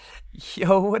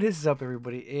Yo, what is up,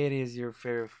 everybody? It is your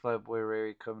favorite fat boy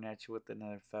Ray coming at you with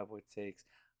another Fat Boy Takes.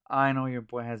 I know your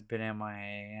boy has been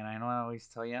MIA, and I know I always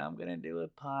tell you I'm gonna do a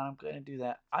pod, I'm gonna do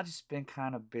that. I just been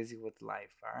kind of busy with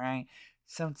life, all right?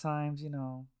 Sometimes,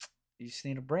 you just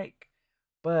need a break.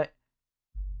 But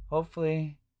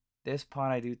hopefully, this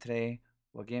pod I do today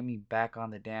will get me back on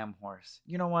the damn horse.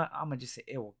 You know what? I'm gonna just say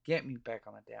it will get me back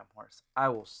on the damn horse. I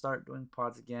will start doing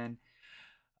pods again.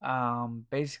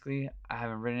 Basically, I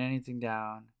haven't written anything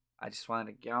down. I just wanted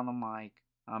to get on the mic.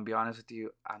 Be honest with you,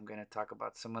 I'm gonna talk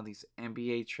about some of these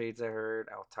NBA trades I heard.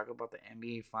 I'll talk about the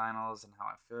NBA finals and how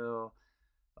I feel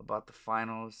about the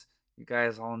finals. You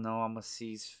guys all know I'm a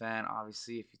C's fan.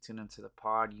 Obviously, if you tune into the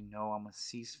pod, you know I'm a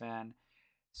C's fan.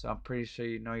 So I'm pretty sure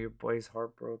you know your boy's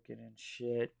heartbroken and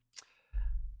shit.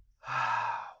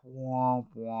 Womp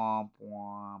womp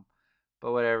womp.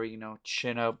 But whatever,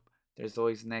 chin up. There's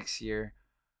always next year.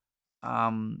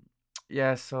 Um,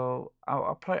 yeah, so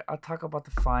I'll talk about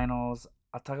the finals.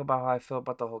 I'll talk about how I feel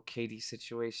about the whole KD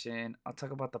situation. I'll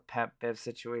talk about the Pat Bev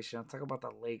situation. I'll talk about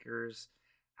the Lakers,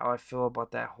 how I feel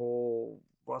about that whole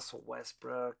Russell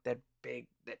Westbrook, that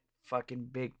fucking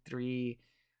big three.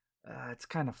 It's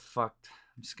kind of fucked.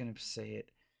 I'm just gonna say it,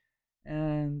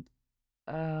 and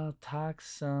I'll talk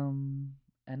some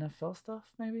NFL stuff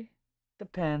maybe.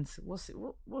 Depends.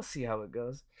 We'll see how it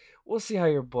goes. We'll see how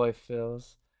your boy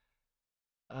feels.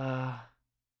 Uh,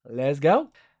 let's go.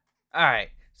 All right,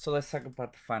 so let's talk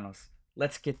about the finals.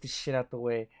 Let's get this shit out the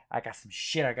way. I got some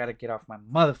shit I gotta get off my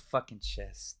motherfucking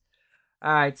chest.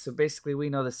 All right, so basically we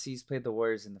know the C's played the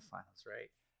Warriors in the finals, right?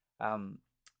 Um,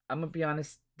 I'm gonna be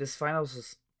honest. This finals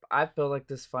was. I feel like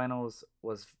this finals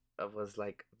was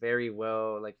like very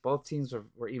well. Like both teams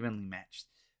were evenly matched.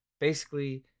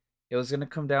 Basically, it was gonna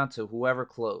come down to whoever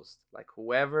closed. Like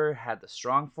whoever had the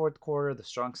strong fourth quarter, the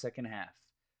strong second half.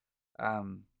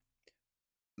 Um,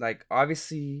 like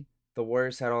obviously the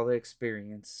Warriors had all the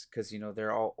experience because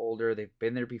they're all older, they've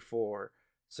been there before,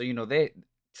 so they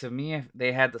to me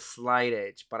they had the slight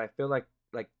edge. But I feel like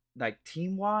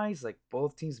team wise, like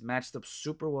both teams matched up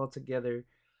super well together.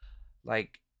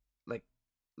 Like like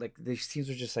like these teams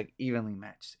were just like evenly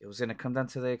matched. It was gonna come down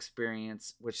to the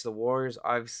experience, which the Warriors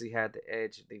obviously had the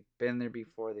edge. They've been there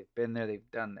before. They've been there.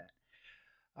 They've done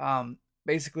that.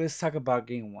 Basically, let's talk about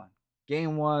game one.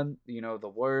 Game one,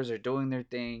 the Warriors are doing their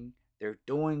thing. They're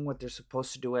doing what they're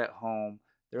supposed to do at home.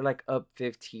 They're like up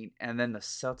 15, and then the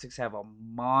Celtics have a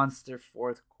monster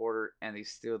fourth quarter, and they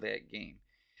steal that game.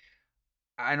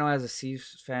 I know as a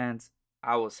Chiefs fans,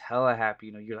 I was hella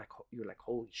happy. You're like,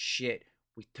 holy shit,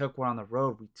 we took one on the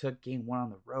road. We took game one on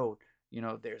the road.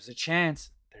 There's a chance.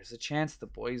 There's a chance the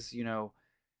boys,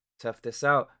 tough this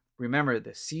out. Remember,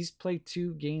 the C's played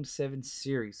two Game 7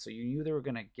 series, so you knew they were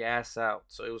going to gas out.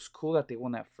 So it was cool that they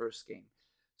won that first game.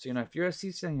 So, if you're a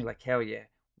C's fan, you're like, hell yeah,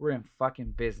 we're in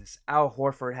fucking business. Al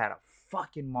Horford had a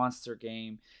fucking monster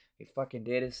game. He fucking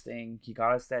did his thing. He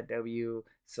got us that W.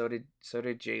 So did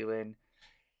Jalen.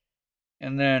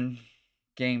 And then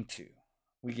game two.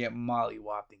 We get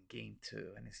mollywopped in game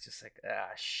two. And it's just like,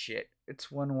 shit. It's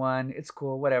 1-1. It's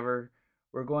cool. Whatever.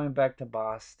 We're going back to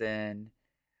Boston.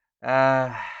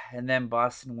 Uh, and then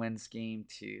Boston wins game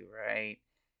two, right?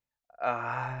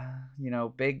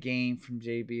 Big game from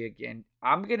JB again.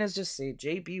 I'm gonna just say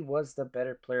JB was the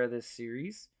better player of this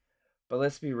series. But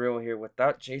let's be real here.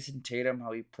 Without Jason Tatum,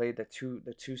 how he played the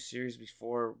two series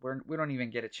before, we don't even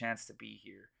get a chance to be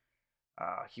here.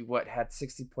 He had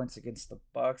 60 points against the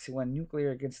Bucks. He went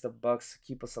nuclear against the Bucks to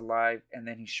keep us alive, and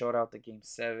then he showed out the game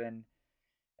seven.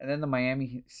 And then the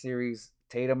Miami series,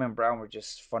 Tatum and Brown were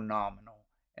just phenomenal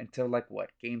until like what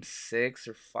game 6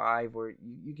 or 5, where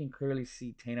you can clearly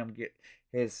see Tatum get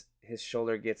his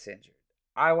shoulder gets injured.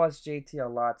 I watched JT a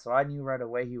lot, so I knew right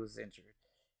away he was injured.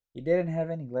 He didn't have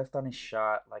any lift on his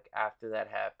shot like after that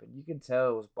happened. You can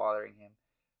tell it was bothering him.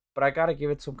 But I gotta give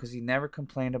it to him because he never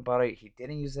complained about it. He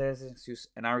didn't use it as an excuse,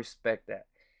 and I respect that.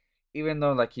 Even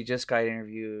though like he just got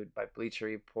interviewed by Bleacher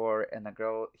Report, and the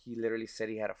girl, he literally said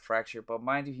he had a fracture. But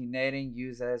mind you, he didn't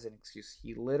use that as an excuse.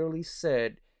 He literally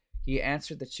said he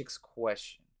answered the chick's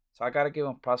question. So I gotta give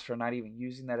him props for not even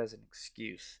using that as an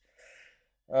excuse.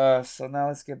 So now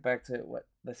let's get back to what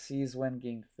the C's win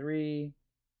game three.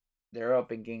 They're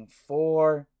up in game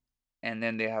four, and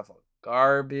then they have a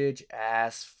garbage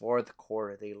ass fourth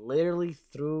quarter. They literally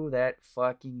threw that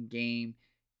fucking game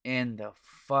in the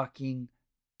fucking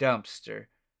dumpster.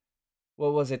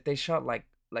 What was it? They shot like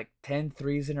 10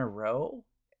 threes in a row.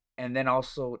 And then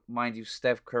also, mind you,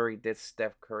 Steph Curry did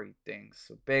Steph Curry things.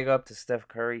 So big up to Steph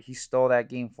Curry. He stole that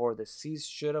game four. The C's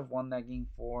should have won that game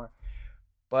four,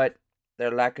 but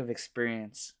their lack of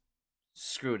experience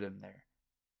screwed them there.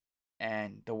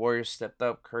 and the Warriors stepped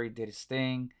up. Curry did his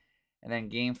thing. And then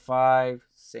game five,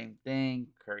 same thing.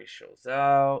 Curry shows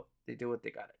out. They do what they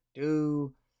gotta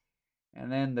do.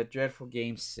 And then the dreadful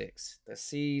game six. The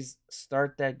C's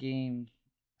start that game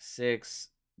six.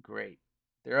 Great.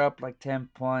 They're up like 10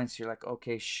 points. You're like,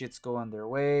 okay, shit's going their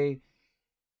way.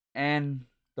 And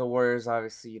the Warriors,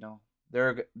 obviously,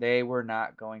 they were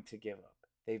not going to give up.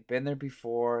 They've been there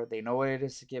before. They know what it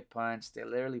is to get punched. They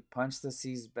literally punched the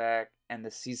C's back, and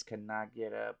the C's could not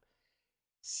get up.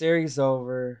 Series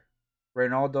over.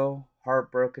 Ronaldo,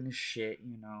 heartbroken as shit.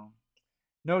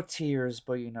 No tears,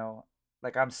 but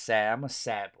like I'm sad. I'm a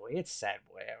sad boy. It's sad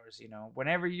boy hours.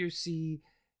 Whenever you see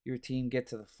your team get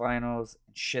to the finals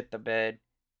and shit the bed,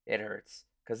 it hurts.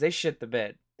 Because they shit the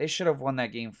bed. They should have won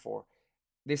that game four.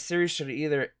 This series should have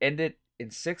either ended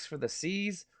in six for the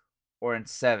C's or in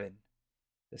seven.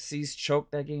 The C's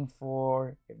choke that game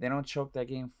four. If they don't choke that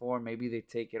game four, maybe they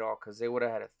take it all because they would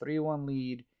have had a 3-1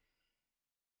 lead.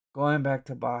 Going back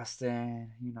to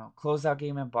Boston, closeout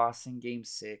game in Boston, game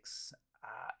six.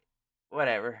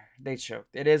 Whatever. They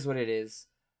choked. It is what it is.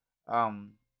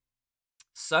 Um,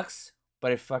 Sucks,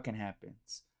 but it fucking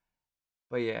happens.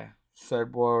 But yeah,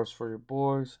 sad boys for your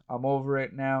boys. I'm over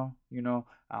it now.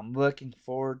 I'm looking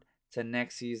forward to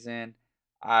next season.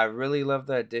 I really love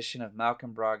the addition of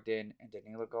Malcolm Brogdon and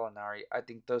Danilo Gallinari. I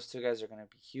think those two guys are going to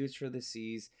be huge for the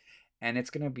C's, and it's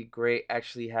going to be great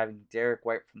actually having Derek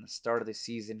White from the start of the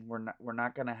season. We're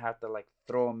not going to have to like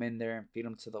throw him in there and feed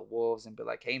him to the wolves and be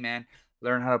like, "Hey man,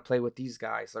 learn how to play with these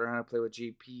guys. Learn how to play with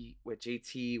JP, with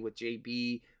JT, with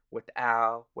JB, with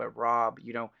Al, with Rob."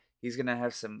 He's gonna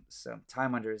have some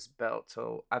time under his belt.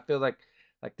 So I feel like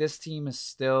this team is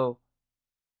still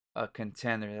a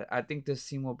contender. I think this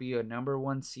team will be a number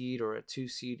one seed or a two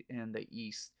seed in the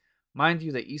East. Mind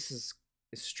you, the East is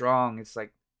strong. It's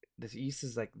like the East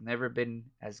is like never been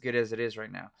as good as it is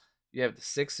right now. You have the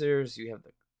Sixers, you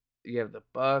have the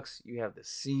Bucks, you have the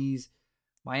C's.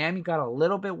 Miami got a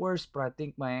little bit worse, but I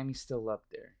think Miami's still up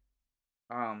there.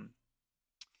 Um,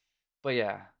 but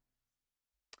yeah,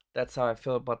 that's how I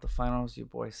feel about the finals. Your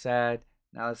boy sad.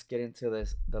 Now let's get into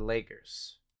the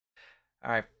Lakers.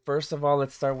 All right. First of all,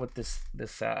 let's start with this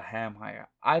Ham hire.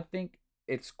 I think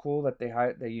it's cool that they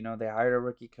hired a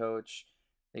rookie coach.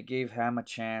 They gave Ham a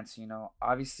chance.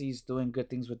 Obviously he's doing good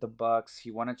things with the Bucks.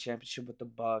 He won a championship with the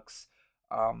Bucks.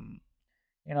 Um,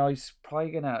 he's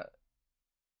probably gonna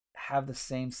have the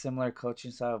same similar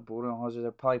coaching style of Budenholzer.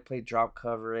 They'll probably play drop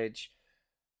coverage.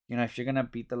 If you're gonna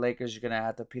beat the Lakers, you're gonna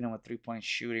have to beat them with 3-point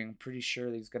shooting. I'm pretty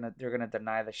sure they're gonna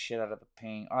deny the shit out of the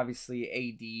paint. Obviously,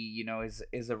 AD,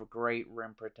 is a great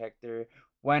rim protector.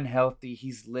 When healthy,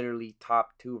 he's literally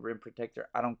top two rim protector.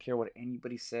 I don't care what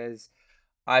anybody says.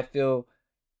 I feel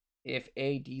if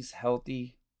AD's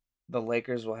healthy, the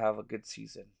Lakers will have a good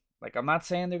season. Like I'm not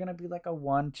saying they're gonna be like a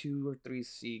 1, 2, or 3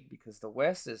 seed because the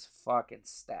West is fucking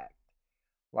stacked.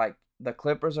 Like the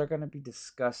Clippers are gonna be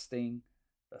disgusting.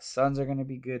 The Suns are gonna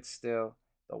be good still.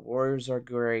 The Warriors are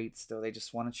great still. They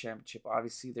just won a championship.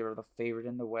 Obviously, they were the favorite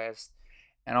in the West.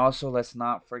 And also, let's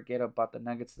not forget about the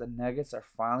Nuggets. The Nuggets are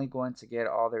finally going to get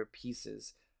all their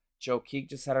pieces. Joe Keek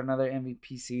just had another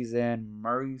MVP season.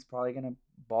 Murray's probably gonna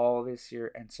ball this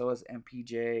year, and so is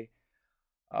MPJ.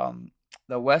 Um,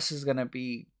 the West is gonna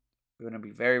be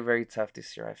very very tough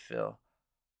this year. I feel.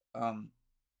 Um,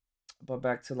 but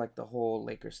back to like the whole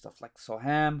Lakers stuff. Like so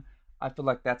Ham, I feel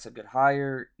like that's a good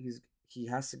hire. He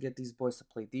has to get these boys to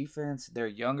play defense. They're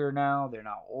younger now. They're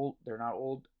not old. They're not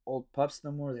old pups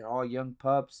no more. They're all young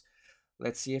pups.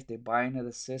 Let's see if they buy into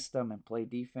the system and play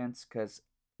defense. Cause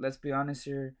let's be honest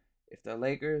here, if the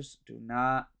Lakers do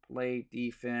not play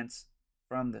defense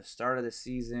from the start of the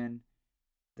season's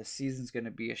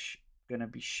gonna be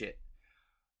shit.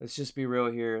 Let's just be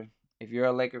real here. If you're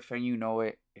a Laker fan, you know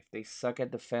it. If they suck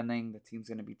at defending, the team's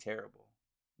gonna be terrible.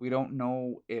 We don't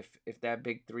know if that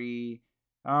big three.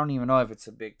 I don't even know if it's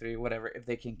a big three. Whatever. If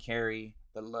they can carry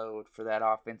the load for that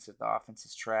offense, if the offense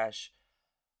is trash.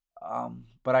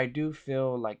 But I do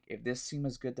feel like if this team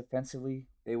is good defensively,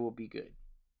 they will be good.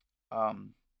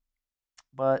 Um,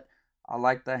 but I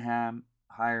like the Ham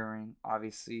hiring.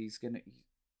 Obviously, he's gonna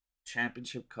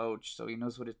championship coach, so he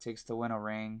knows what it takes to win a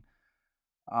ring.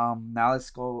 Now let's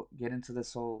go get into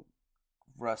this whole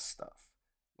Russ stuff.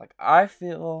 Like I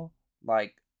feel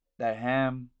like that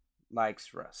Ham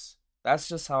likes Russ. That's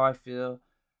just how I feel.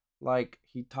 Like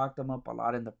he talked him up a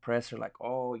lot in the presser. Like,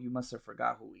 oh, you must have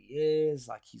forgot who he is.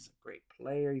 Like he's a great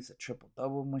player. He's a triple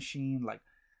double machine. Like,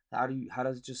 how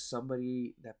does just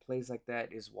somebody that plays like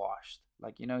that is washed?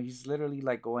 Like he's literally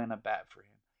like going to bat for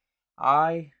him.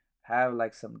 I have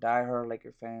like some diehard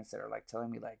Laker fans that are like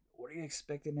telling me like, "What are you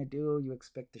expecting to do? You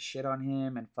expect to shit on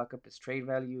him and fuck up his trade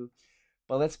value?"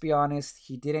 But let's be honest,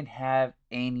 he didn't have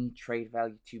any trade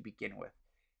value to begin with.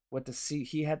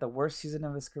 He had the worst season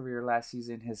of his career last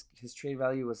season. His trade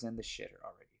value was in the shitter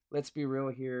already. Let's be real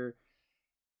here.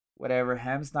 Whatever,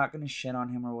 Ham's not gonna shit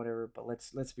on him or whatever, but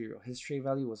let's be real. His trade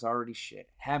value was already shit.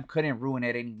 Ham couldn't ruin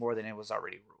it any more than it was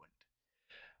already ruined.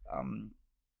 Um,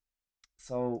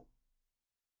 so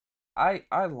I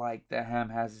like that Ham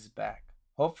has his back.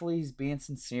 Hopefully he's being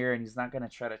sincere and he's not gonna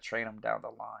try to train him down the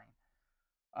line.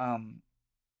 Um,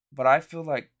 but I feel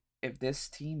like if this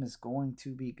team is going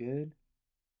to be good,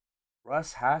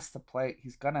 Russ has to play.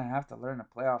 He's gonna have to learn to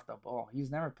play off the ball.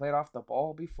 He's never played off the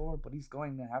ball before, but he's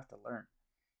going to have to learn.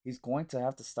 He's going to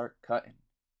have to start cutting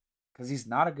because he's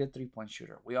not a good 3 point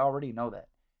shooter. We already know that,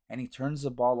 and he turns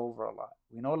the ball over a lot.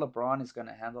 We know LeBron is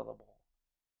gonna handle the ball.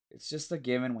 It's just a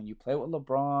given. When you play with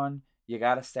LeBron, you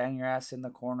gotta stand your ass in the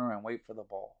corner and wait for the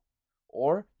ball,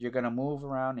 or you're gonna move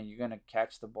around and you're gonna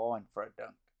catch the ball and for a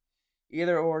dunk.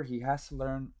 Either or, he has to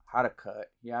learn how to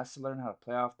cut. He has to learn how to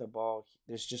play off the ball.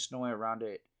 There's just no way around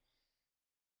it.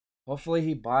 Hopefully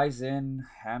he buys in.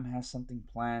 Ham has something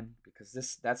planned because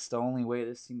that's the only way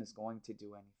this team is going to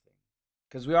do anything.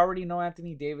 Because we already know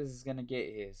Anthony Davis is going to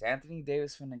get his. Anthony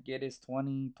Davis is going to get his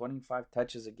 20, 25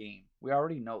 touches a game. We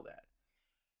already know that.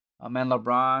 And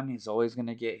LeBron is always going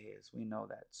to get his. We know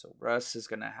that. So Russ is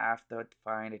going to have to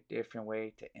find a different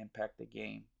way to impact the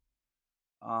game.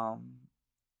 Um,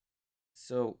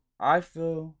 So I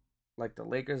feel like the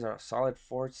Lakers are a solid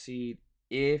fourth seed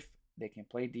if they can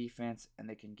play defense and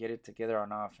they can get it together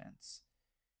on offense.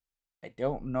 I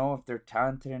don't know if they're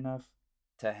talented enough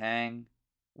to hang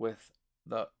with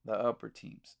the upper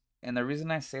teams. And the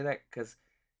reason I say that because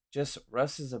just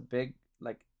Russ is a big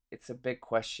like it's a big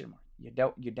question mark.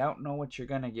 You don't know what you're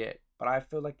gonna get. But I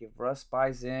feel like if Russ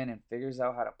buys in and figures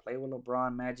out how to play with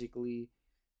LeBron magically,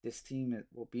 this team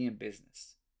will be in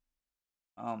business.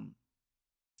 Um,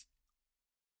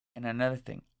 and another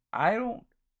thing, I don't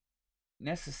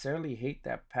necessarily hate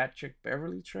that Patrick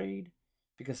Beverly trade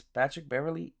because Patrick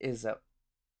Beverly is a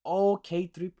okay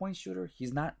 3 point shooter.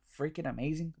 He's not freaking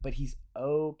amazing, but he's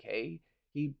okay.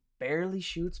 He barely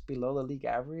shoots below the league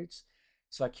average.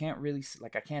 So I can't really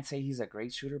like I can't say he's a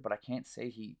great shooter, but I can't say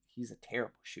he's a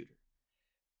terrible shooter.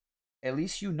 At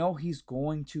least you know he's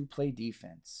going to play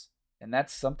defense. And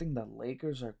that's something the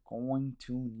Lakers are going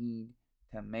to need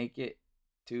to make it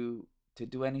to to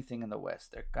do anything in the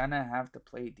West. They're gonna have to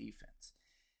play defense.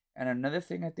 And another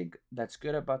thing I think that's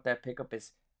good about that pickup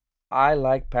is I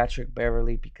like Patrick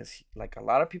Beverly because like a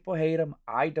lot of people hate him.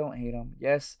 I don't hate him.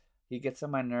 Yes, he gets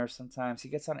on my nerves sometimes. He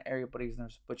gets on everybody's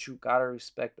nerves, but you gotta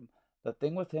respect him. The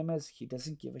thing with him is he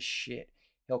doesn't give a shit.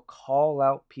 He'll call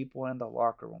out people in the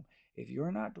locker room. If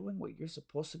you're not doing what you're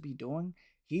supposed to be doing,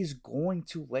 he's going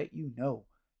to let you know.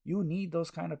 You need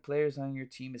those kind of players on your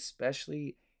team,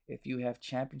 especially if you have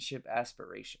championship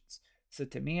aspirations. So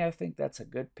to me, I think that's a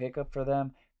good pickup for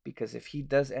them because if he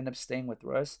does end up staying with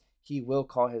Russ, he will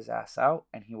call his ass out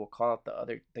and he will call out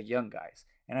the young guys.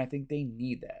 And I think they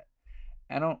need that.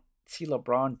 I don't see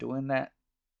LeBron doing that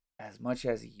as much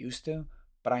as he used to,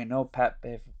 but I know Pat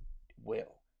Bev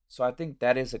will. So I think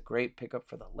that is a great pickup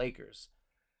for the Lakers.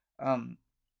 Um,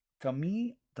 to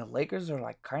me, the Lakers are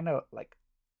like kind of like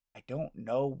I don't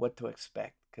know what to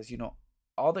expect because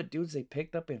all the dudes they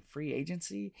picked up in free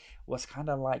agency was kind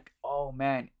of like, oh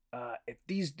man, if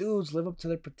these dudes live up to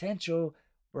their potential,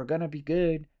 we're gonna be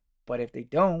good. But if they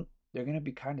don't, they're gonna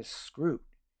be kind of screwed.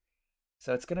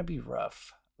 So it's gonna be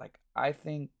rough. Like I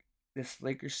think this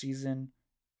Lakers season,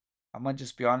 I'm gonna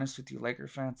just be honest with you, Laker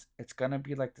fans. It's gonna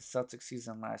be like the Celtics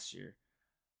season last year.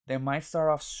 They might start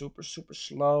off super, super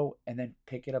slow and then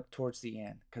pick it up towards the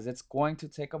end because it's going to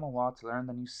take them a while to learn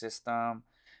the new system.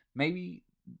 Maybe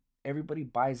everybody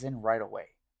buys in right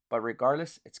away, but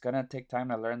regardless, it's going to take time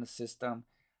to learn the system.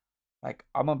 Like,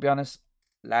 I'm going to be honest,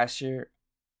 last year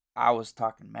I was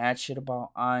talking mad shit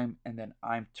about and then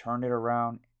I'm turned it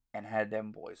around and had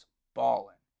them boys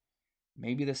balling.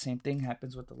 Maybe the same thing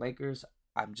happens with the Lakers.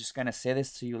 I'm just going to say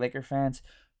this to you, Laker fans.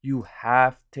 You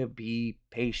have to be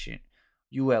patient.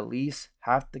 You at least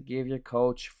have to give your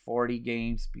coach 40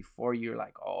 games before you're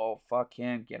like, oh, fuck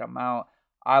him, get him out.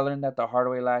 I learned that the hard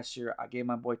way last year. I gave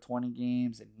my boy 20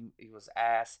 games and he was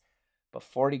ass. But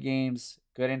 40 games,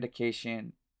 good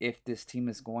indication if this team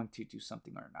is going to do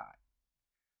something or not.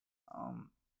 Um,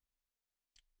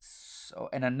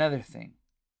 and another thing,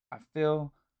 I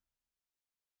feel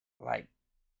like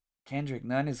Kendrick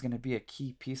Nunn is going to be a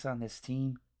key piece on this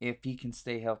team if he can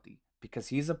stay healthy because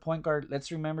he's a point guard.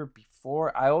 Let's remember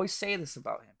before, I always say this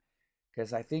about him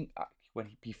because I think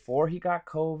Before he got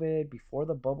COVID, before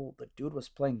the bubble, the dude was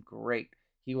playing great.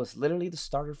 He was literally the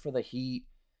starter for the Heat.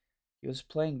 He was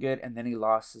playing good, and then he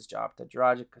lost his job to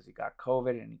Dragic because he got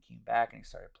COVID, and he came back and he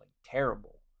started playing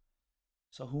terrible.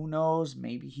 So who knows?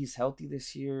 Maybe he's healthy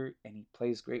this year and he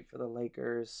plays great for the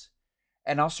Lakers.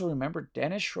 And also remember,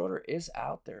 Dennis Schroeder is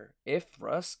out there. If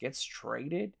Russ gets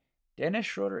traded, Dennis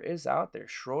Schroeder is out there.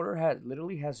 Schroeder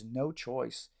literally has no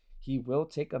choice. He will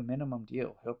take a minimum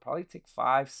deal. He'll probably take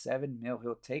 5, 7 mil.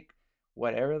 He'll take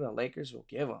whatever the Lakers will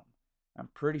give him. I'm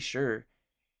pretty sure.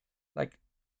 Like,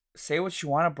 say what you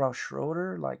want about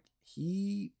Schroeder. Like,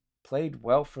 he played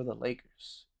well for the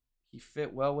Lakers. He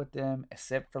fit well with them,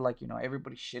 except for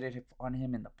everybody shitted on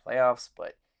him in the playoffs.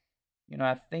 But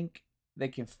I think they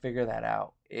can figure that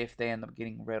out if they end up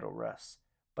getting rid of Russ.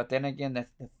 But then again,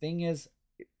 that's the thing is,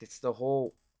 it's the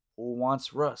whole who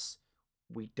wants Russ.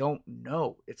 We don't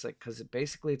know. It's like because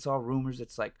basically it's all rumors.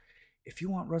 It's like if you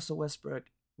want Russell Westbrook,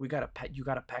 you gotta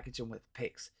package him with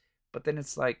picks. But then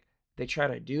it's like they try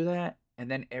to do that,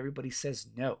 and then everybody says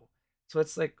no. So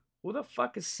it's like who the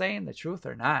fuck is saying the truth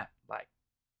or not? Like,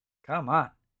 come on,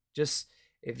 just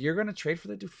if you're gonna trade for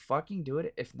the dude, fucking do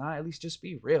it. If not, at least just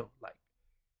be real. Like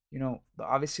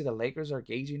obviously the Lakers are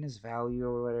gauging his value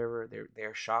or whatever.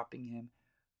 They're shopping him,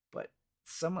 but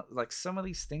some of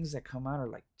these things that come out are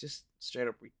like just straight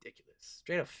up ridiculous,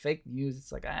 straight up fake news.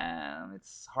 It's like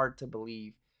it's hard to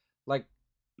believe. Like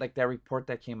that report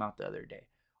that came out the other day.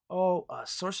 Oh,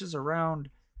 sources around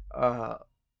uh,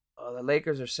 the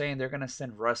Lakers are saying they're gonna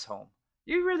send Russ home.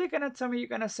 You really gonna tell me you're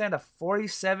gonna send a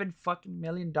 47 fucking $1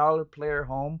 million player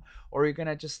home, or you're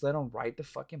gonna just let him ride the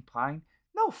fucking pine?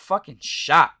 No fucking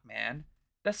shot, man.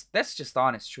 That's just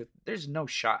honest truth. There's no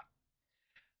shot.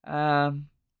 Um,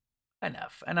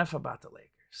 enough about the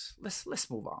Lakers. Let's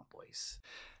move on, boys.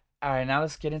 All right, now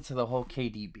let's get into the whole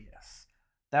KD BS.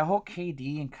 That whole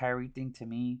KD and Kyrie thing to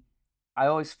me, I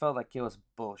always felt like it was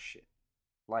bullshit.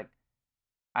 Like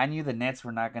I knew the Nets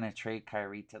were not gonna trade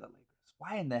Kyrie to the Lakers.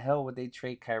 Why in the hell would they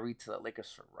trade Kyrie to the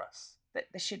Lakers for Russ?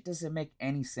 That shit doesn't make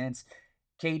any sense.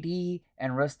 KD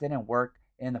and Russ didn't work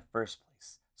in the first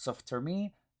place. So to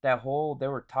me, that whole they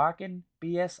were talking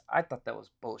BS, I thought that was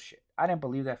bullshit. I didn't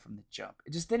believe that from the jump.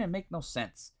 It just didn't make no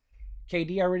sense.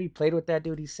 KD already played with that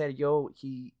dude. He said, "Yo,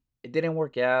 it didn't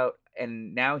work out,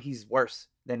 and now he's worse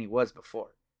than he was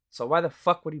before. So why the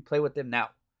fuck would he play with them now?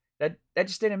 That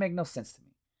just didn't make no sense to me."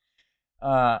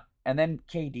 And then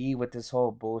KD with this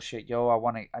whole bullshit, yo, I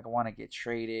wanna get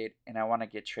traded, and I wanna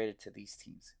get traded to these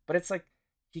teams. But it's like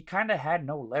he kind of had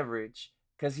no leverage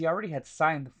because he already had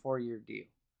signed the 4 year deal.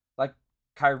 Like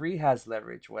Kyrie has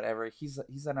leverage, whatever. He's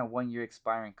on a 1 year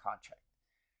expiring contract.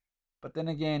 But then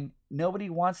again, nobody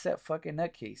wants that fucking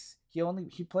nutcase.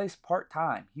 He plays part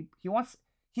time.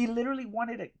 He literally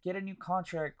wanted to get a new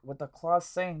contract with a clause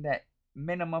saying that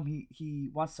minimum he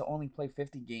wants to only play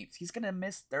 50 games. He's gonna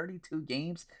miss 32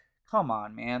 games. Come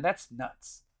on, man, that's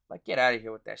nuts. Like, get out of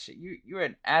here with that shit. You're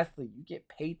an athlete. You get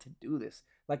paid to do this.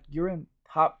 Like, you're in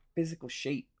top physical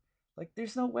shape. Like,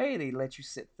 there's no way they let you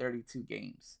sit 32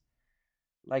 games.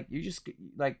 Like,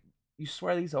 you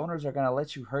swear these owners are gonna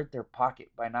let you hurt their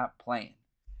pocket by not playing.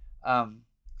 Um,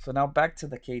 so now back to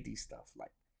the KD stuff.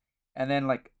 Like, and then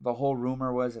like the whole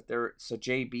rumor was that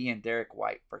JB and Derek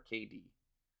White for KD.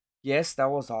 Yes, that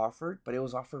was offered, but it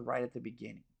was offered right at the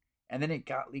beginning. And then it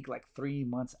got leaked like 3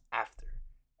 months after.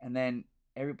 And then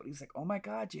everybody's like, oh my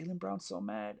God, Jaylen Brown's so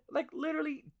mad. Like,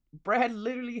 literally, Brad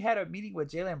literally had a meeting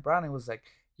with Jaylen Brown and was like,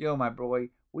 yo, my boy,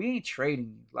 we ain't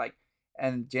trading you. Like,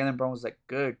 and Jaylen Brown was like,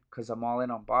 good, because I'm all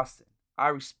in on Boston. I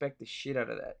respect the shit out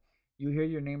of that. You hear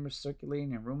your name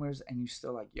circulating in rumors and you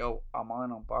still like, yo, I'm all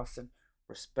in on Boston.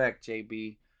 Respect,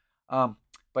 JB. Um,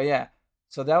 but yeah,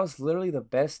 so that was literally the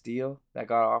best deal that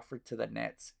got offered to the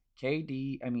Nets.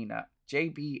 JB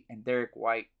and Derek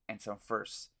White and some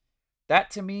firsts.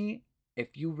 That to me,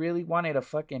 if you really wanted a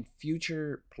fucking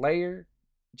future player,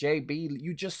 JB,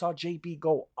 you just saw JB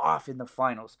go off in the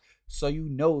finals. So you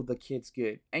know the kid's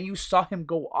good. And you saw him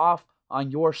go off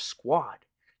on your squad.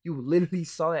 You literally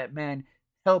saw that man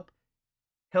help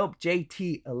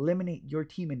JT eliminate your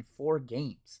team in 4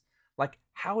 games. Like,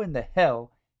 how in the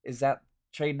hell is that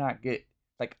trade not good?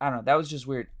 Like, I don't know. That was just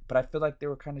weird. But I feel like they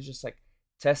were kind of just like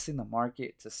testing the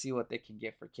market to see what they can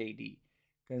get for KD.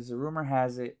 Because the rumor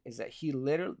has it is that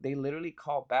they literally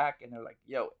call back and they're like,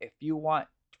 yo, if you want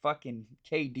fucking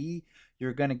KD,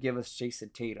 you're gonna give us Jason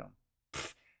Tatum.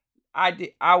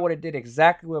 I would have did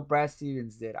exactly what Brad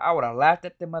Stevens did. I would have laughed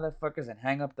at the motherfuckers and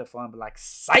hang up the phone and be like,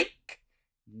 psych!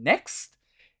 Next.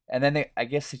 And then I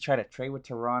guess they try to trade with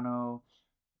Toronto.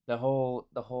 the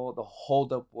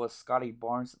holdup was Scotty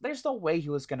Barnes. There's no way he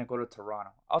was gonna go to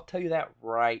Toronto. I'll tell you that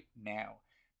right now.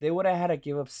 They would have had to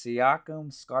give up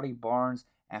Siakam, Scotty Barnes,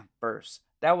 and first.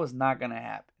 That was not gonna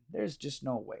happen. There's just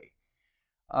no way.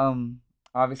 Um,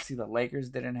 Obviously the Lakers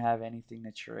didn't have anything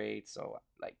to trade, so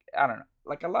like I don't know.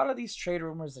 Like a lot of these trade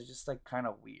rumors are just like kind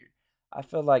of weird. I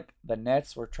feel like the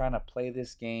Nets were trying to play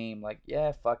this game, like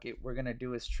yeah, fuck it, we're gonna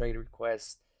do his trade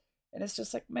request, and it's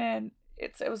just like man,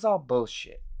 it was all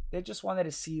bullshit. They just wanted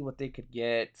to see what they could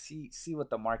get, see what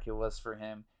the market was for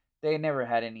him. They never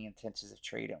had any intentions of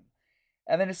trade him.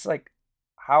 And then it's like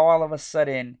how all of a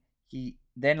sudden he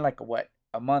then like what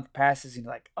a month passes and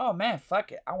you're like, oh man,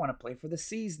 fuck it, I want to play for the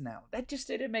Seas now. That just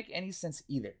didn't make any sense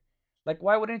either. Like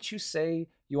why wouldn't you say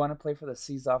you want to play for the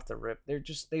Seas off the rip?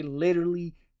 They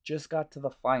literally just got to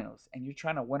the finals and you're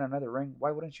trying to win another ring.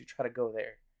 Why wouldn't you try to go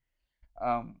there?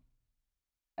 Um,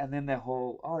 and then the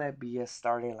whole all that BS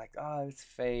started like, oh, it's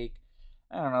fake.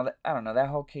 I don't know. That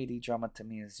whole KD drama to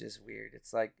me is just weird.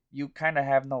 It's like you kind of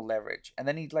have no leverage, and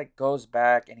then he like goes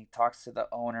back and he talks to the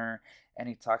owner and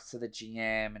he talks to the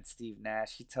GM and Steve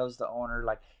Nash. He tells the owner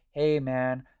like, "Hey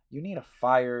man, you need to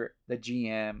fire the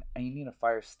GM and you need to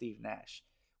fire Steve Nash,"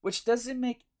 which doesn't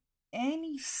make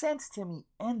any sense to me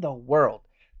in the world,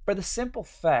 for the simple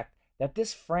fact that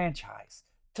this franchise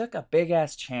took a big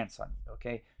ass chance on you.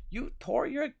 Okay, you tore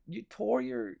your your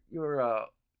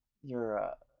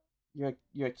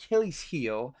Achilles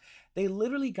heel. They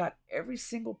literally got every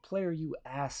single player you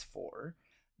asked for.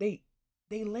 They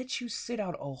they let you sit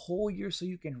out a whole year so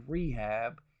you can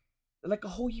rehab, like a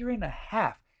whole year and a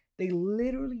half. They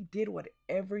literally did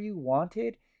whatever you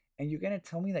wanted, and you're gonna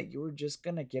tell me that you were just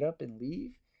gonna get up and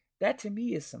leave? That to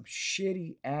me is some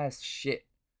shitty ass shit.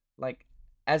 Like,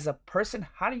 as a person,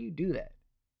 how do you do that?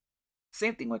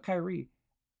 Same thing with Kyrie.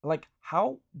 Like,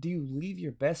 how do you leave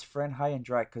your best friend high and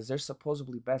dry? Because they're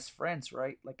supposedly best friends,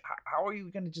 right? Like, how are you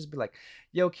going to just be like,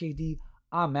 yo, KD,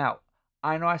 I'm out.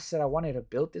 I know I said I wanted to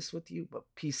build this with you, but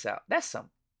peace out. That's some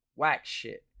whack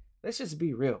shit. Let's just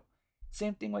be real.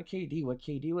 Same thing with KD. What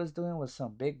KD was doing was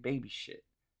some big baby shit.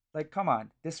 Like, come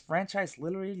on. This franchise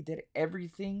literally did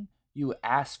everything you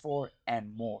asked for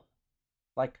and more.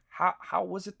 Like, how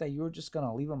was it that you were just going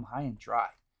to leave him high and dry?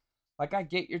 Like I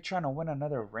get you're trying to win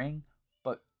another ring,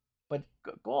 but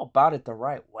go about it the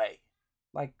right way.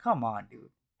 Like come on,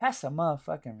 dude. Have some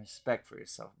motherfucking respect for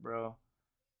yourself, bro.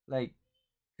 Like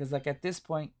cuz like at this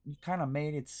point you kind of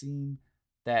made it seem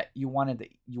that you wanted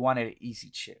an easy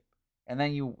chip. And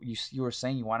then you were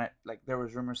saying you wanted, like there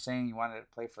was rumors saying you wanted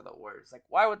to play for the Warriors. Like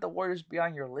why would the Warriors be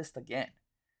on your list again?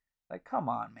 Like come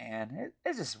on, man.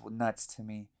 It's just nuts to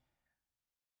me.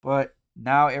 But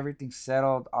now everything's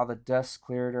settled, all the dust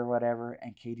cleared or whatever,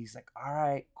 and Katie's like, "All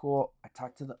right, cool. I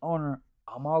talked to the owner.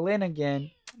 I'm all in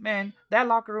again." Man, that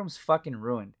locker room's fucking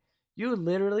ruined. You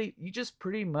just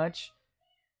pretty much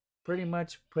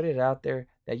put it out there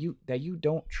that you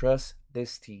don't trust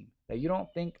this team. That you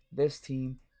don't think this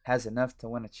team has enough to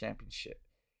win a championship,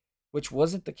 which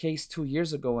wasn't the case 2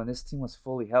 years ago when this team was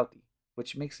fully healthy,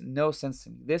 which makes no sense to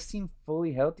me. This team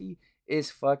fully healthy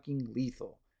is fucking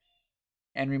lethal.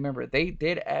 And remember, they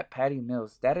did add Patty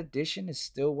Mills. That addition is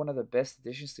still one of the best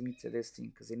additions to me to this team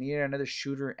because they needed another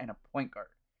shooter and a point guard.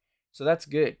 So that's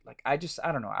good. Like I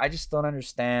don't know. I just don't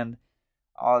understand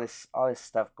all this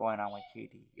stuff going on with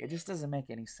KD. It just doesn't make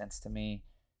any sense to me.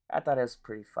 I thought it was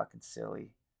pretty fucking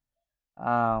silly.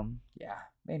 Yeah,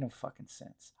 made no fucking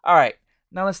sense. All right,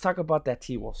 now let's talk about that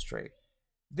T Wolves trade.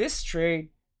 This trade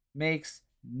makes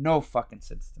no fucking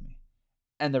sense to me,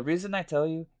 and the reason I tell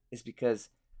you is because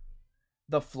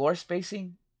the floor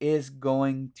spacing is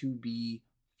going to be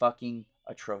fucking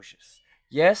atrocious.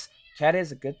 Yes, Cat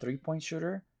is a good 3 point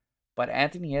shooter, but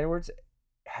Anthony Edwards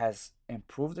has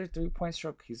improved their 3 point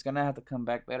stroke. He's gonna have to come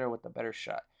back better with a better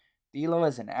shot. D'Lo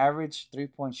is an average 3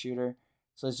 point shooter,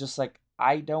 so it's just like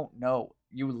I don't know.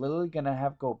 You literally gonna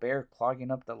have Gobert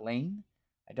clogging up the lane.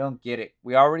 I don't get it.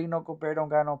 We already know Gobert don't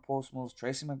got no post moves.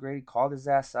 Tracy McGrady called his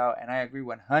ass out, and I agree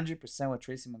 100% with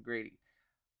Tracy McGrady.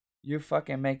 You're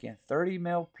fucking making 30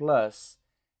 mil plus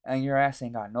and your ass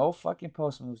ain't got no fucking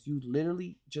post moves. You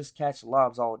literally just catch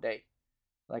lobs all day.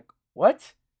 Like,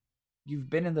 what? You've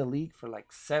been in the league for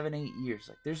like 7, 8 years.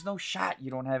 Like, there's no shot you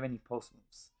don't have any post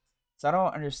moves. So I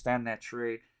don't understand that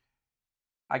trade.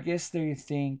 I guess they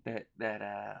think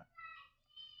that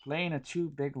playing a too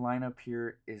big lineup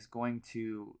here is going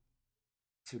to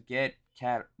get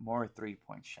Cat more 3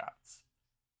 point shots.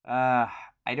 Uh,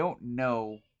 I don't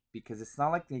know because it's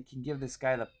not like they can give this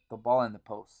guy the ball in the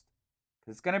post.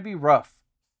 Cause it's gonna be rough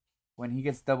when he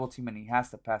gets double teamed and he has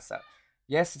to pass out.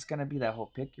 Yes, it's gonna be that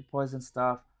whole pick your poison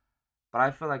stuff, but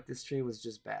I feel like this trade was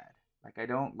just bad. Like I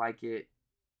don't like it.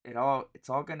 It's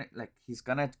all gonna like he's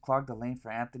gonna clog the lane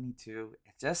for Anthony too.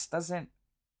 It just doesn't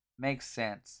make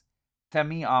sense to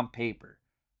me on paper.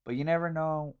 But you never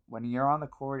know when you're on the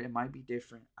court. It might be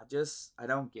different. I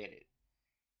don't get it.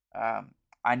 Um,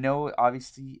 I know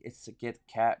obviously it's to get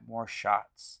Cat more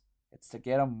shots. It's to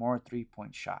get him more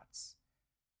 3-point shots.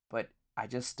 But I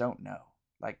just don't know.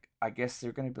 Like I guess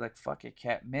they're gonna be like, fuck it,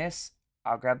 Cat miss.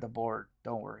 I'll grab the board.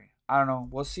 Don't worry. I don't know.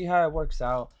 We'll see how it works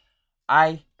out.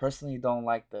 I personally don't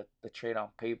like the trade on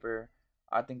paper.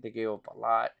 I think they gave up a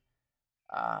lot.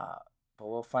 Uh, but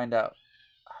we'll find out.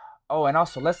 Oh, and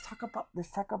also let's talk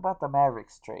about the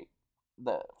Mavericks trade,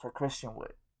 the for Christian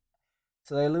Wood.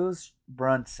 So they lose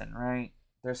Brunson, right?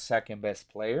 Their second best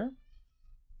player.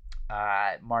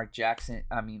 Mark Jackson.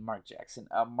 I mean Mark Jackson.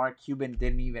 Mark Cuban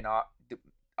didn't even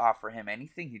offer him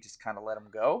anything. He just kind of let him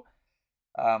go.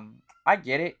 I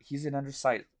get it. He's an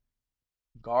undersized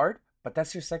guard, but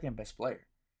that's your second best player.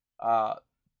 Uh,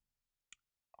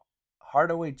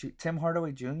 Tim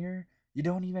Hardaway Jr. You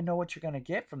don't even know what you're gonna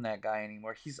get from that guy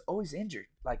anymore. He's always injured,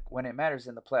 like when it matters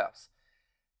in the playoffs.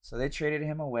 So they traded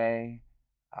him away.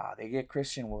 They get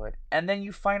Christian Wood, and then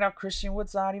you find out Christian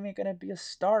Wood's not even gonna be a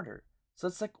starter. So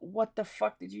it's like, what the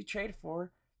fuck did you trade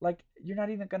for? Like, you're not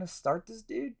even gonna start this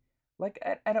dude. Like,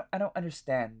 I don't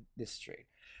understand this trade.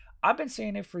 I've been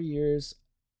saying it for years.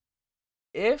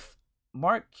 If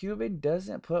Mark Cuban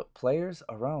doesn't put players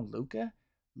around Luca,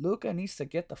 Luca needs to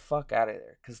get the fuck out of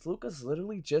there because Luca's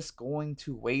literally just going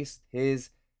to waste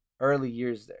his early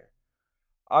years there.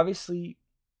 Obviously,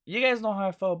 you guys know how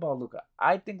I felt about Luca.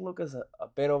 I think Luca's a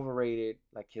bit overrated.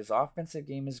 Like his offensive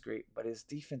game is great, but his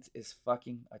defense is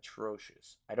fucking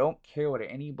atrocious. I don't care what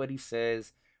anybody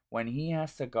says when he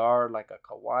has to guard like a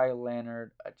Kawhi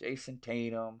Leonard, a Jason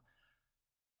Tatum,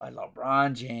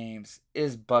 LeBron James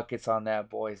is buckets on that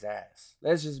boy's ass.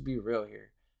 Let's just be real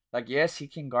here. Like, yes, he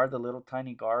can guard the little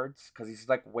tiny guards because he's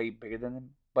like way bigger than them.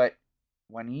 But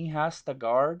when he has to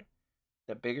guard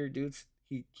the bigger dudes,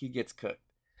 he gets cooked.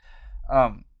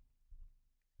 Um,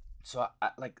 so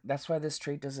like that's why this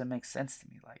trade doesn't make sense to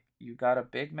me. Like, you got a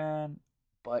big man,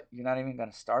 but you're not even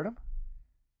gonna start him.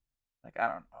 Like, I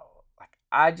don't know. Like,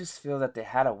 I just feel that they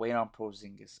had to wait on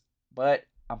Porzingis, but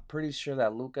I'm pretty sure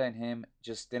that Luca and him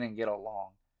just didn't get along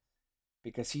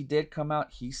because he did come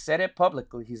out. He said it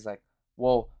publicly. He's like,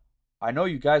 "Well, I know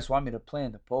you guys want me to play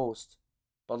in the post,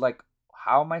 but like,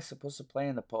 how am I supposed to play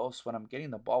in the post when I'm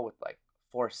getting the ball with like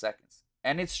 4 seconds?"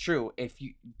 And it's true. If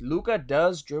you Luca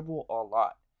does dribble a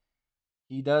lot,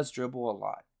 he does dribble a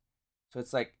lot. So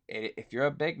it's like if you're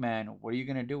a big man, what are you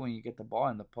gonna do when you get the ball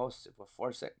in the post with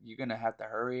 4 seconds? You're gonna have to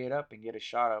hurry it up and get a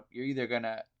shot up. You're either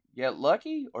gonna get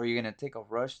lucky or you're gonna take a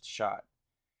rushed shot.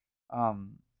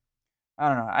 Um, I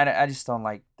don't know. I just don't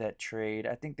like that trade.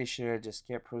 I think they should have just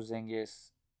kept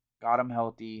Porzingis, got him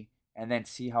healthy, and then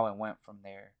see how it went from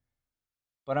there.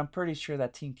 But I'm pretty sure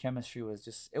that team chemistry was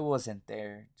just it wasn't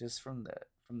there. Just from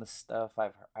the stuff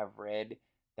I've read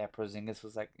that Porzingis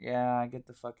was like, yeah, I get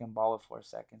the fucking ball with 4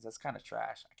 seconds. That's kind of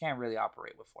trash. I can't really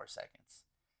operate with 4 seconds.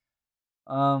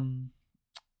 Um,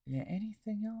 yeah.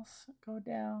 Anything else go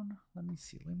down? Let me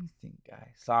see. Let me think,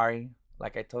 guys. Sorry,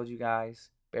 like I told you guys,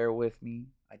 bear with me.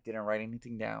 I didn't write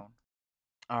anything down.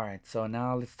 All right, so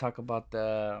now let's talk about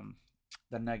the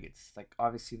Nuggets. Like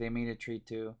obviously they made a trade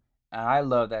too, and I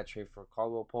love that trade for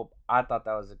Caldwell Pope. I thought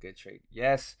that was a good trade.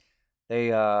 Yes,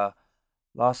 they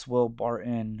lost Will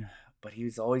Barton, but he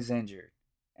was always injured.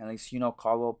 At least you know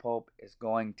Caldwell Pope is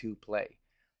going to play.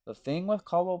 The thing with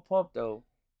Caldwell Pope though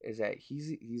is that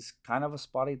he's kind of a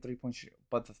spotty 3-point shooter.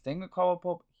 But the thing with Caldwell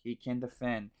Pope, he can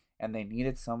defend, and they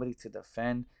needed somebody to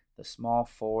defend the small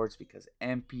forwards because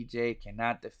MPJ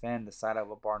cannot defend the side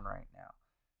of a barn right now.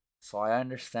 So I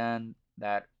understand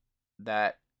that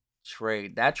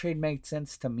trade. That trade made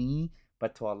sense to me,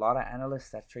 but to a lot of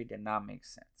analysts, that trade did not make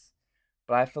sense.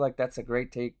 But I feel like that's a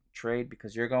great trade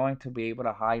because you're going to be able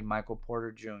to hide Michael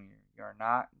Porter Jr.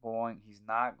 He's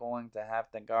not going to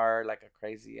have to guard like a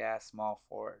crazy ass small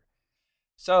forward.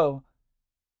 So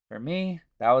for me,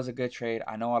 that was a good trade.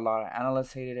 I know a lot of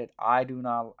analysts hated it. I do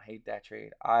not hate that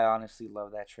trade. I honestly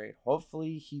love that trade.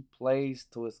 Hopefully he plays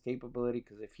to his capability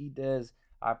because if he does,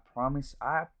 I promise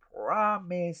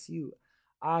you,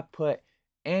 I put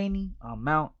any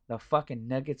amount the fucking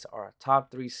Nuggets are a top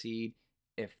 3 seed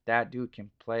if that dude can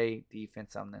play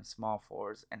defense on them small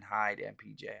forwards and hide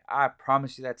MPJ. I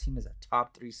promise you that team is a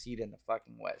top 3 seed in the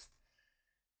fucking West.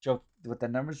 Joe, with the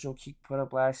numbers Joe Keek put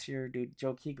up last year, dude,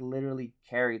 Joe Keek literally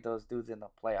carried those dudes in the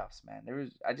playoffs,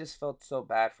 man. I just felt so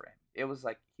bad for him. It was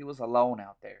like he was alone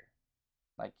out there,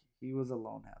 like he was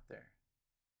alone out there.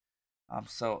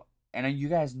 So And you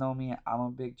guys know me, I'm a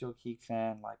big Jokic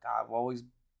fan. Like I've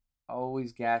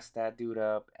always gassed that dude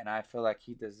up, and I feel like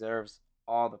he deserves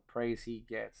all the praise he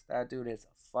gets. That dude is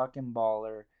a fucking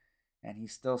baller, and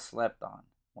he's still slept on,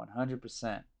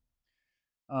 100%.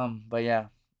 But yeah,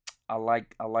 I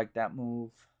like that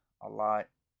move a lot.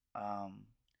 Um,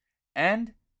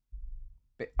 and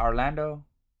Orlando,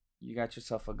 you got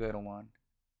yourself a good one.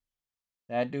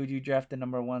 That dude you drafted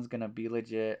number one's gonna be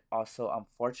legit. Also, I'm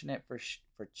fortunate for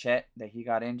Chet that he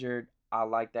got injured. I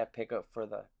like that pickup for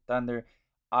the Thunder.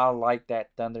 I like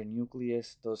that Thunder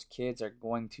nucleus. Those kids are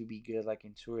going to be good like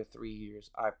in 2 or 3 years.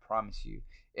 I promise you.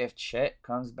 If Chet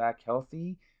comes back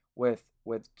healthy with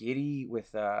Giddy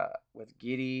with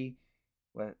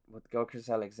Gilchrist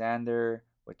Alexander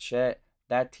with Chet,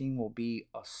 that team will be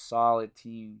a solid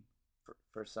team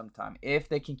for some time if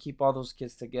they can keep all those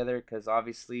kids together. Because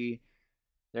obviously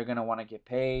they're gonna want to get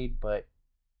paid, but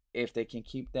if they can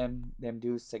keep them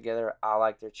dudes together, I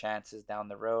like their chances down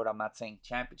the road. I'm not saying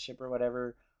championship or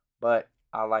whatever, but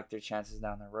I like their chances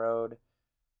down the road.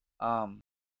 Um,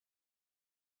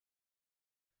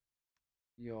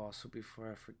 yo, also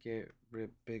before I forget,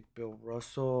 rip Big Bill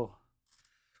Russell.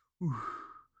 Whew.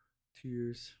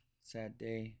 Tears, sad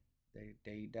day. Day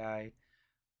he died.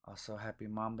 Also, happy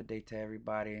Mamba Day to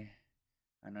everybody.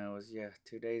 I know it was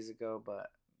 2 days ago,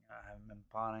 but I haven't been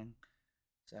pawning.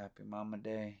 So happy Mama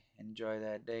Day. Enjoy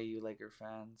that day, you Laker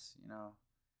fans.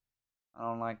 I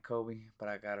don't like Kobe, but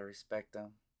I gotta respect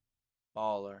him.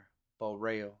 Baller, for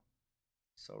real.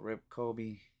 So rip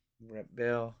Kobe, rip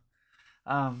Bill.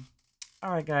 Um,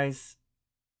 all right, guys.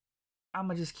 I'm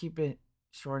gonna just keep it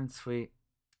short and sweet.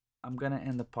 I'm gonna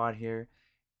end the pod here.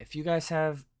 If you guys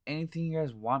have anything you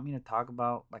guys want me to talk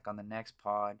about, like on the next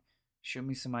pod, shoot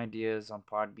me some ideas on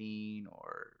Podbean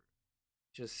or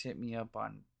just hit me up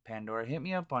on Pandora. Hit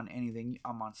me up on anything.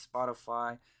 I'm on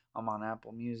Spotify. I'm on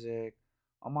Apple Music.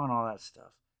 I'm on all that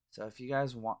stuff. So if you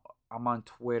guys want, I'm on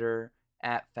Twitter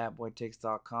at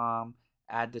fatboytakes.com.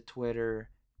 Add the Twitter,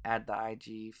 add the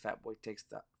IG, fatboytakes,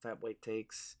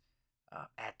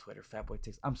 at Twitter,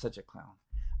 fatboytakes. I'm such a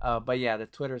clown. But yeah, the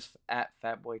Twitter's at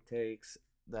fatboytakes.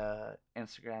 The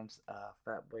Instagram's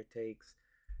fatboytakes.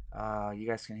 You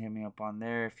guys can hit me up on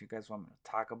there if you guys want me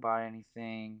to talk about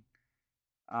anything.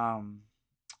 Um,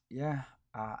 yeah.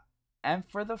 Uh, and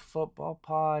for the football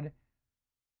pod,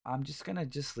 I'm just gonna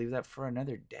just leave that for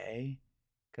another day,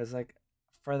 cause like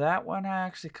for that one, I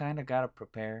actually kind of gotta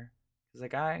prepare, cause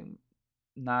like I'm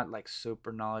not like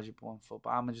super knowledgeable in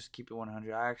football. I'm gonna just keep it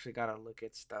 100. I actually gotta look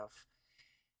at stuff,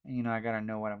 and I gotta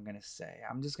know what I'm gonna say.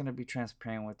 I'm just gonna be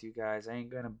transparent with you guys. I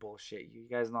ain't gonna bullshit you. You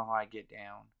guys know how I get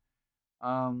down.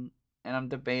 Um, and I'm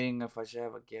debating if I should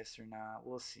have a guest or not.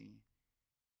 We'll see.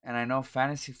 And I know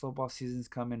fantasy football season's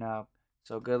coming up.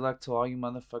 So good luck to all you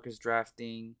motherfuckers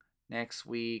drafting next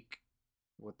week.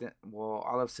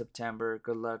 All of September.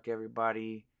 Good luck,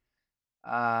 everybody.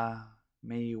 Uh,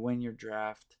 May you win your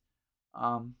draft.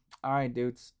 All right,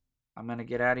 dudes. I'm gonna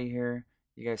get out of here.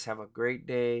 You guys have a great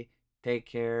day. Take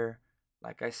care.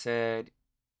 Like I said,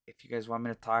 if you guys want me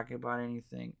to talk about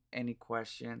anything, any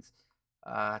questions,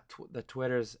 the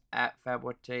Twitter's at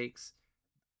FatBoyTakes.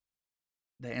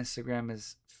 The Instagram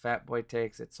is Fatboy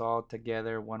Takes. It's all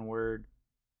together, one word.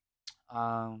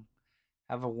 Um,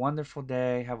 have a wonderful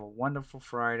day. Have a wonderful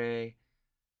Friday.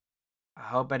 I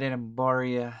hope I didn't bore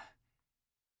you.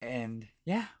 And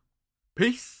yeah,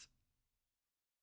 peace.